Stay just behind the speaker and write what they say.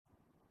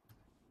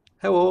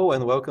Hello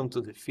and welcome to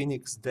the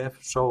Phoenix Dev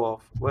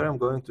Show-Off, where I'm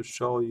going to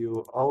show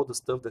you all the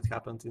stuff that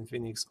happened in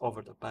Phoenix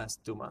over the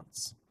past 2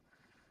 months.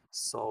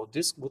 So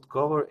this would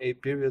cover a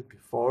period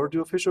before the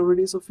official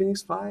release of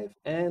Phoenix 5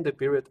 and a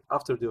period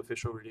after the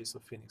official release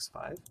of Phoenix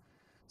 5.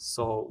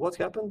 So what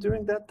happened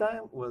during that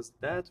time was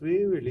that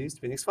we released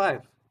Phoenix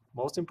 5.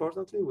 Most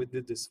importantly, we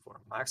did this for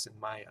Max and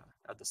Maya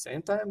at the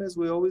same time as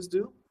we always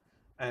do,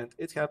 and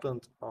it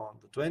happened on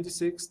the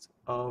 26th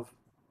of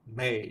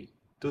May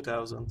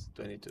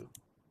 2022.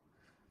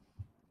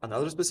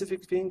 Another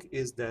specific thing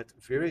is that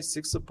V-Ray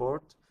 6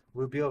 support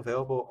will be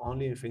available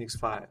only in Phoenix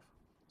 5.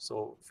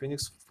 So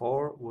Phoenix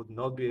 4 would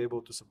not be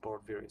able to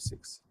support V-Ray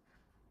 6.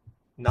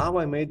 Now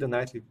I made the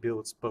nightly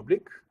builds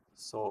public,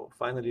 so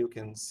finally you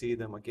can see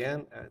them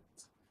again at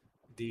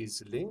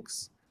these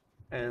links.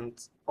 And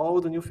all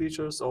the new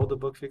features, all the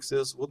bug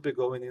fixes would be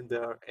going in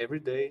there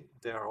every day.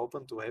 They are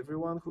open to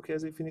everyone who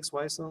has a Phoenix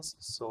license.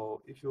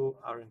 So if you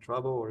are in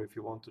trouble or if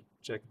you want to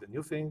check the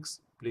new things,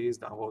 please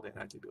download a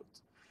nightly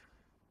build.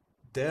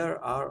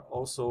 There are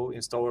also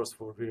installers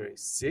for V-Ray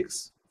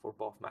 6 for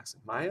both Max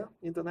and Maya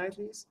in the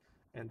nightlies.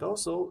 And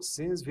also,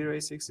 since V-Ray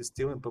 6 is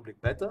still in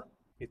public beta,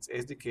 its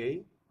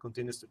SDK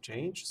continues to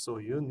change, so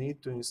you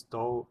need to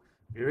install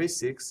V-Ray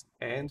 6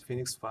 and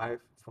Phoenix 5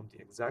 from the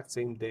exact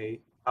same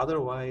day,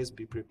 otherwise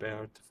be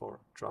prepared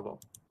for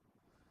trouble.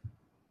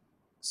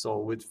 So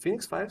with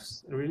Phoenix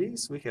 5's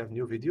release, we have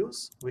new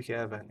videos. We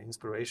have an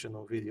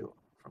inspirational video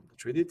from the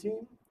 3D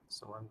team,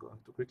 so I'm going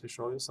to quickly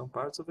show you some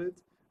parts of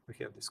it.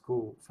 We have this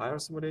cool fire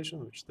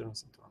simulation, which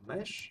turns into a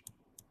mesh.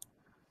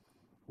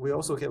 We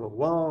also have a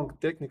long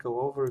technical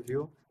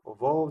overview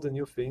of all of the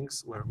new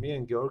things where me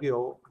and Georgi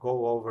go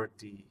over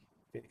the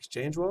Phoenix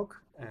changelog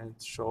and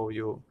show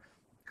you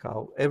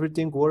how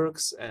everything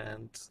works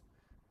and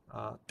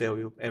tell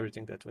you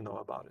everything that we know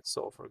about it.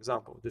 So for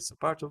example, this is a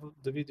part of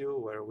the video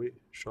where we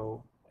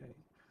show a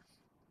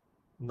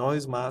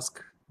noise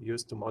mask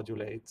used to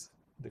modulate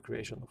the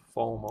creation of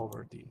foam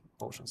over the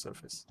ocean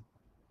surface.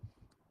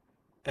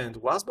 And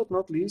last but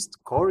not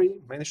least, Corey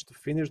managed to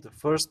finish the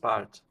first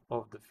part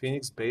of the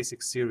Phoenix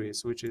Basics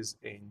series, which is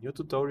a new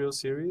tutorial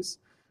series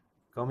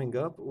coming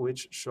up,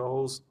 which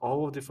shows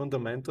all of the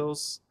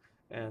fundamentals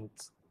and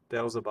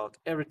tells about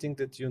everything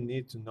that you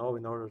need to know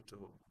in order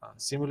to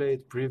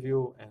simulate,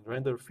 preview, and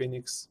render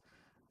Phoenix.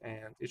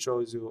 And it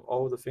shows you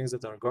all the things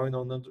that are going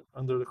on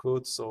under the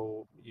hood,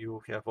 so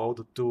you have all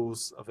the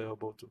tools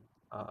available to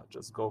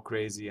just go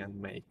crazy and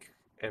make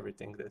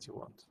everything that you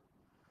want.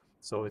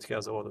 So it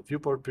has a lot of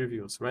viewport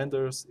previews,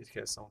 renders. It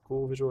has some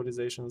cool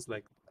visualizations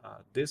like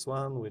this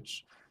one,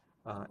 which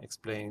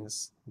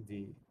explains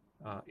the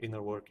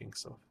inner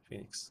workings of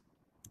Phoenix.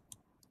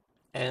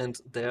 And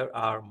there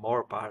are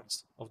more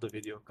parts of the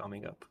video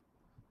coming up.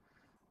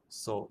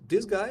 So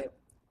this guy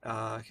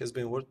has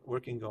been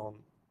working on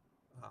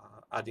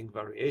adding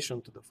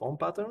variation to the foam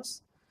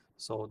patterns.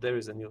 So there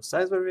is a new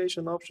size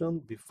variation option.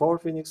 Before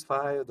Phoenix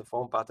 5, the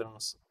foam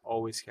patterns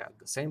always had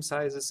the same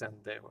sizes and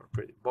they were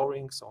pretty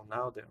boring. So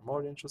now they're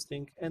more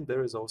interesting. And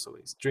there is also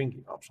a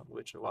stringy option,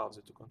 which allows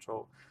you to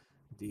control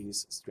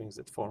these strings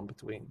that form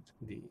between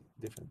the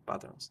different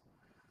patterns.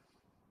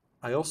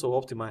 I also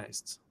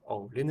optimized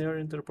all linear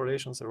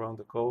interpolations around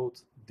the code.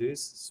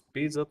 This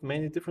speeds up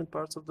many different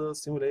parts of the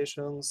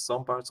simulation,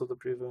 some parts of the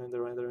preview and the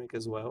rendering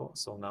as well.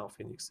 So now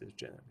Phoenix is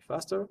generally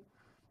faster.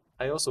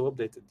 I also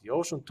updated the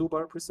Ocean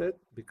Toolbar preset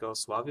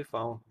because Suavi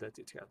found that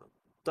it had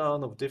a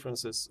ton of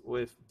differences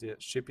with the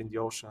ship in the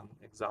ocean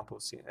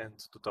examples and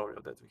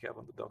tutorial that we have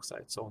on the dock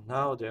side. So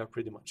now they are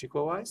pretty much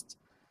equalized.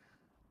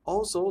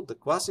 Also, the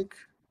classic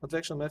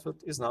advection method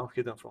is now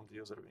hidden from the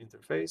user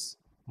interface.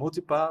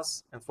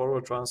 Multipass and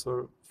forward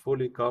transfer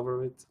fully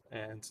cover it,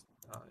 and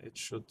it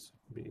should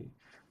be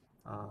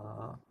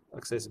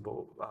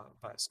accessible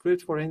by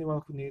script for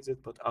anyone who needs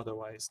it, but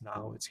otherwise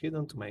now it's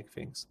hidden to make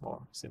things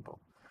more simple.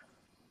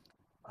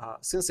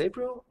 Since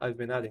April, I've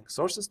been adding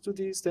sources to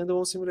the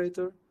standalone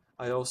simulator.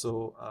 I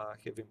also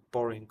have been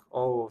pouring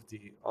all of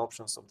the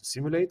options of the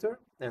simulator,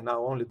 and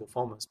now only the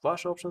foam and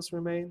splash options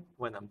remain.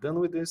 When I'm done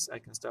with this, I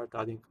can start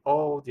adding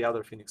all the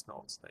other Phoenix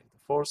nodes, like the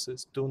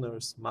forces,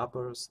 tuners,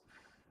 mappers.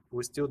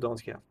 We still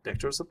don't have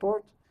texture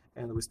support,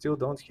 and we still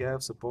don't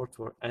have support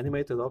for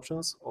animated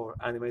options or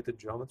animated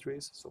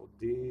geometries, so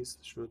these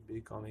should be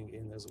coming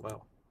in as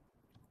well.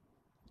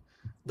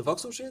 The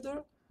Voxel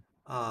Shader,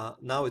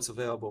 now it's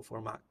available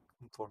for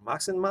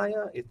Max and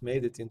Maya. It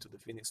made it into the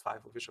Phoenix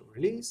 5 official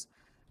release.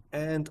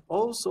 And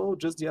also,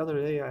 just the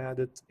other day, I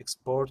added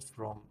export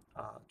from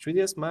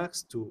 3ds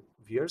Max to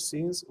VR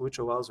scenes, which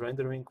allows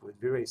rendering with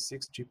V-Ray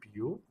 6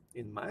 GPU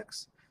in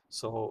Max.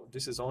 So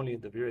this is only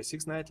in the V-Ray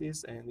 6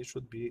 nightlies, and it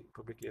should be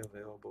publicly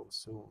available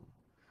soon.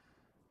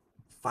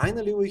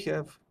 Finally, we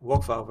have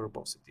walk file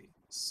verbosity.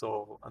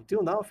 So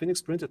until now,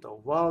 Phoenix printed a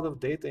lot of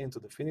data into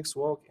the Phoenix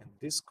walk, and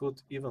this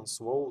could even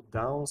slow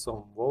down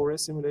some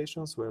low-res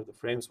simulations where the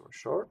frames were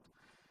short.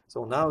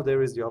 So now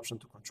there is the option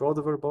to control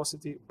the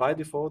verbosity. By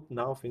default,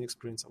 now Phoenix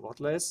prints a lot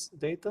less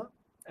data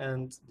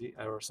and the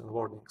errors and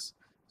warnings.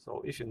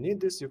 So if you need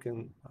this, you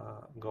can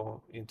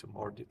go into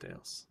more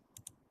details.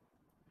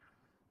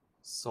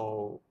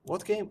 So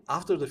what came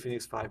after the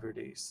Phoenix 5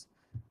 release?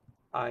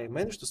 I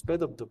managed to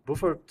speed up the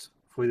buffered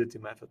fluidity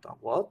method a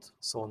lot.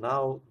 So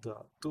now the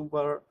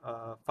toolbar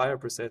fire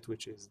preset,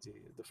 which is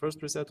the first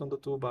preset on the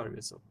toolbar,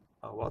 is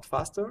a lot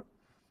faster.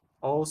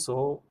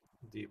 Also,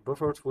 the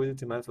buffered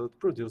fluidity method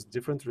produced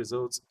different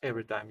results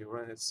every time you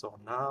run it. So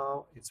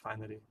now it's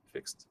finally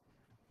fixed.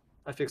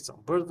 I fixed some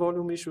bird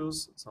volume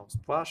issues, some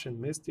splash and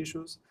mist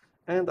issues,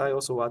 and I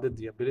also added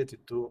the ability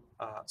to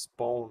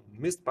spawn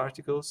mist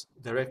particles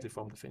directly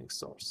from the Phoenix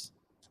source.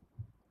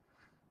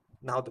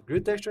 Now the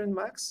grid texture in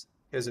Max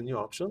has a new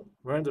option,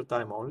 render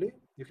time only.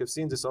 You have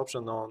seen this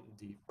option on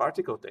the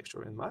particle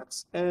texture in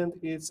Max, and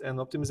it's an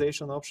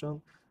optimization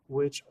option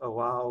which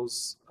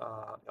allows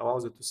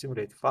it to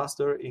simulate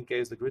faster in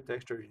case the grid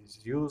texture is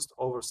used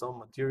over some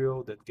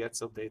material that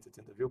gets updated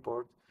in the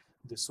viewport.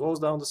 This slows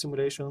down the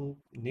simulation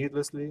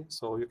needlessly,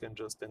 so you can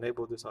just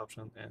enable this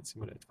option and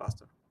simulate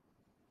faster.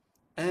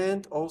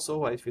 And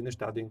also I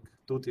finished adding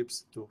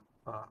tooltips to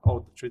all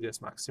the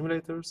 3ds Max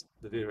simulators,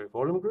 the V-Ray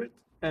volume grid,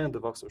 and the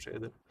Voxel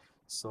Shader.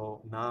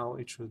 So now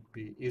it should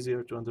be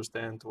easier to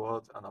understand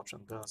what an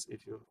option does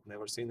if you've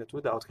never seen it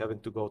without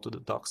having to go to the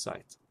doc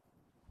site.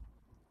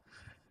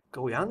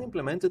 Koyan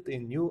implemented a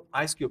new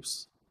Ice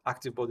Cubes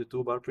active body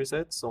toolbar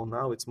preset, so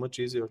now it's much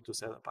easier to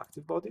set up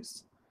active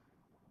bodies.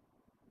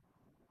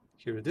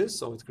 Here it is,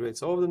 so it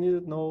creates all the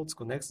needed nodes,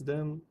 connects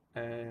them,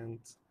 and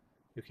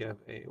you have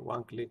a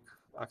one-click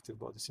active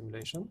body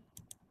simulation.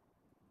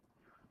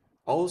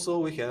 Also,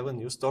 we have a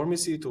new Stormy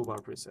Sea toolbar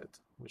preset,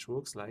 which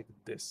looks like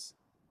this.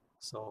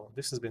 So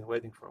this has been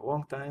waiting for a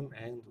long time,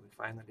 and we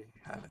finally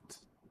have it.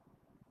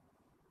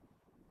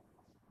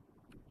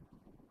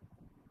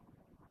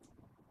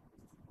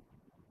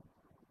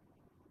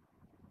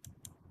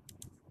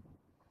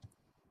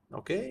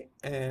 Okay,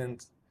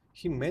 and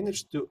he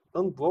managed to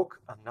unblock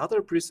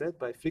another preset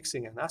by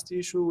fixing a nasty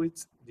issue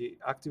with the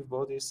active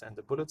bodies and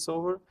the bullet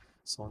solver.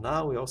 So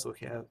now we also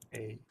have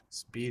a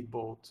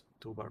Speedboat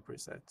toolbar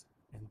preset.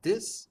 And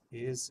this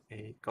is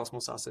a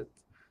Cosmos asset.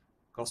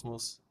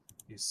 Cosmos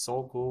is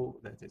so cool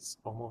that it's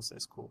almost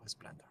as cool as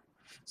Blender.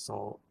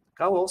 So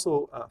Kao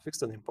also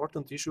fixed an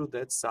important issue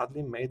that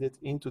sadly made it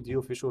into the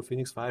official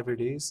Phoenix 5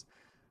 release.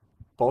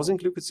 Pausing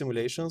liquid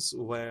simulations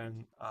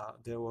when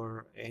there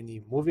were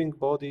any moving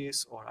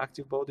bodies or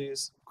active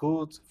bodies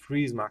could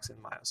freeze Max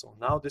and Maya. So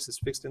now this is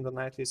fixed in the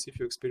nightlist. If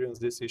you experience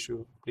this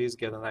issue, please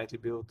get a nightly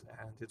build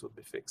and it would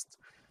be fixed.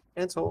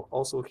 And so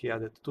also he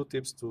added two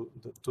tips to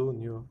the two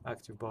new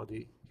active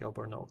body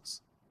helper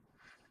nodes.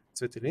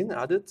 Svetlin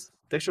added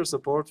texture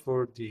support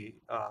for the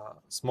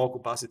smoke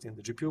opacity in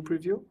the GPU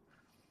preview.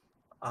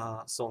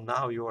 So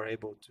now you are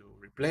able to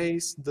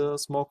replace the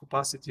smoke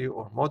opacity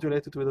or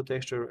modulate it with a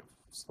texture.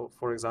 So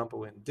for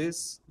example, in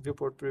this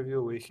viewport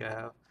preview, we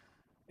have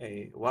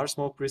a large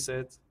smoke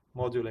preset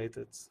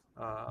modulated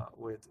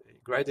with a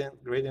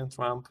gradient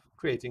ramp,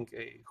 creating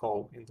a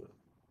hole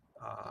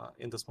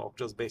in the smoke,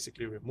 just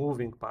basically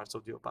removing parts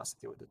of the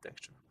opacity with the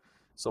texture.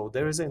 So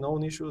there is a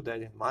known issue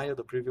that in Maya,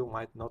 the preview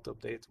might not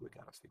update. We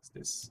gotta fix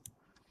this.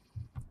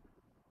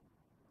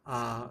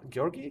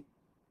 Georgi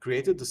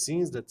created the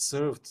scenes that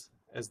served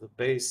as the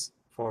base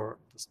for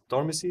the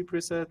Stormy Sea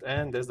preset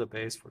and as the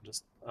base for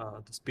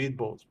the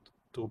Speedboat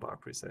toolbar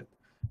preset.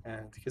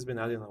 And he's been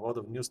adding a lot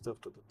of new stuff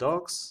to the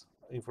docs,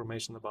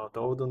 information about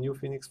all the new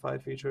Phoenix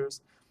 5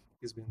 features.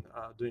 He's been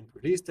doing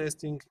release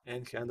testing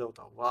and handled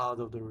a lot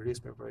of the release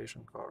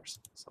preparation course.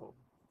 So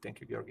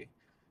thank you, Georgi.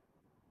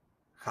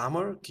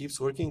 Hammer keeps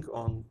working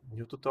on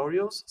new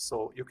tutorials,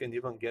 so you can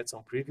even get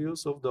some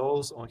previews of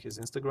those on his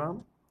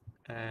Instagram.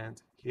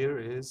 And here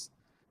is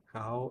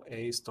how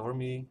a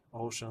stormy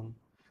ocean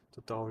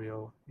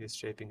tutorial is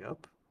shaping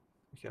up.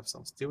 We have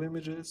some still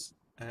images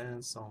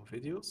and some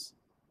videos.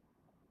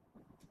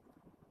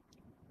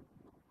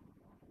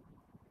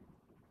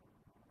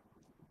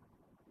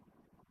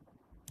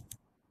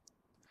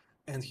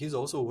 And he's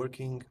also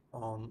working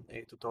on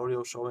a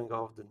tutorial showing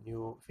off the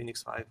new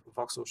Phoenix 5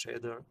 Voxel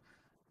Shader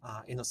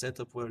in a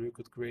setup where you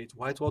could create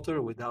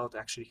whitewater without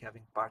actually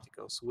having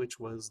particles, which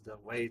was the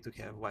way to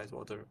have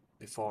whitewater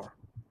before.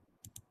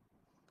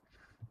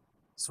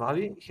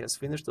 Swali has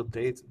finished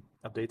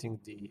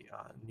updating the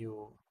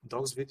new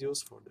docs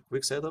videos for the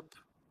quick setup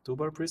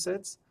toolbar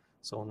presets.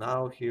 So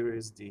now here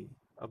is the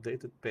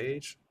updated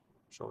page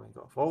showing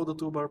off all the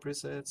toolbar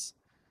presets,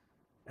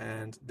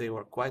 and they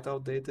were quite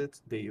outdated.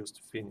 They used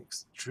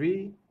Phoenix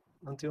 3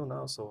 until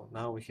now, so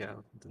now we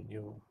have the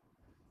new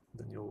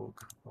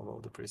look of all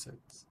the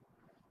presets.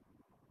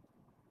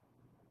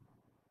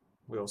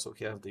 We also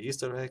have the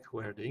Easter egg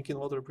where the ink in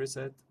water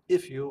preset,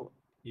 if you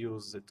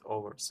use it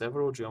over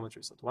several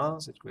geometries at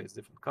once, it creates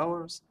different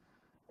colors.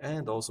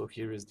 And also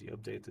here is the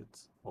updated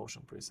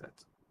ocean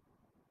preset.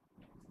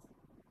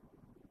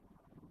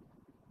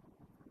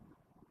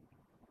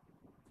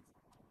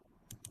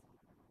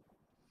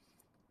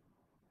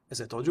 As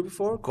I told you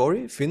before,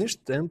 Corey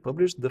finished and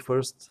published the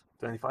first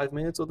 25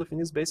 minutes of the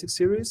Phoenix Basics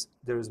series.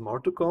 There is more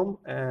to come,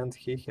 and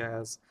he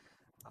has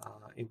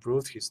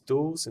improved his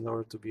tools in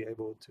order to be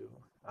able to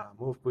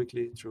move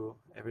quickly through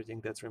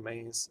everything that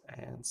remains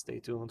and stay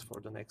tuned for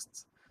the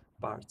next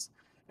parts.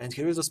 And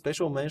here is a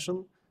special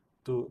mention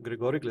to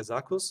Grigory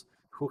Glezakos,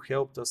 who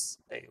helped us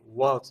a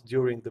lot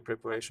during the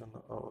preparation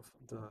of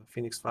the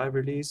Phoenix 5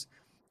 release.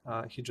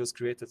 He just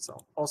created some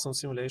awesome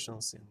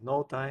simulations in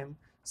no time.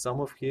 Some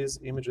of his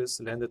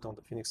images landed on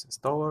the Phoenix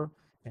installer,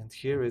 and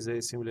here is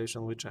a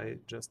simulation which I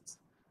just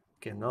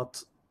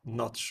cannot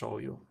not show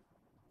you.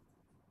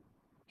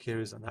 Here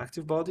is an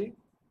active body,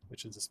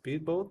 which is a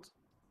speedboat.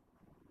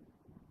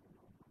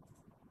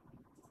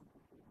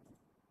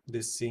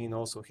 This scene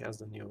also has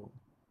the new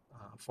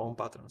foam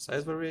pattern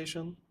size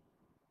variation,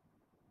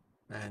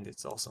 and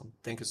it's awesome.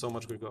 Thank you so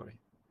much, Grigory.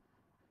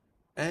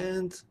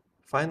 And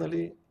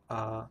finally,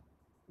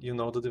 you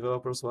know the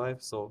developer's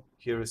wife, so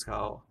here is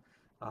how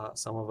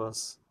some of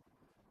us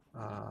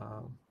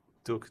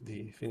took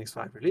the Phoenix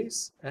 5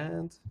 release,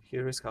 and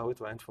here is how it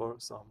went for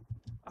some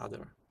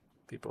other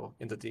people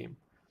in the team.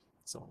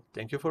 So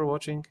thank you for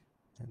watching,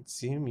 and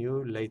see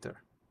you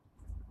later.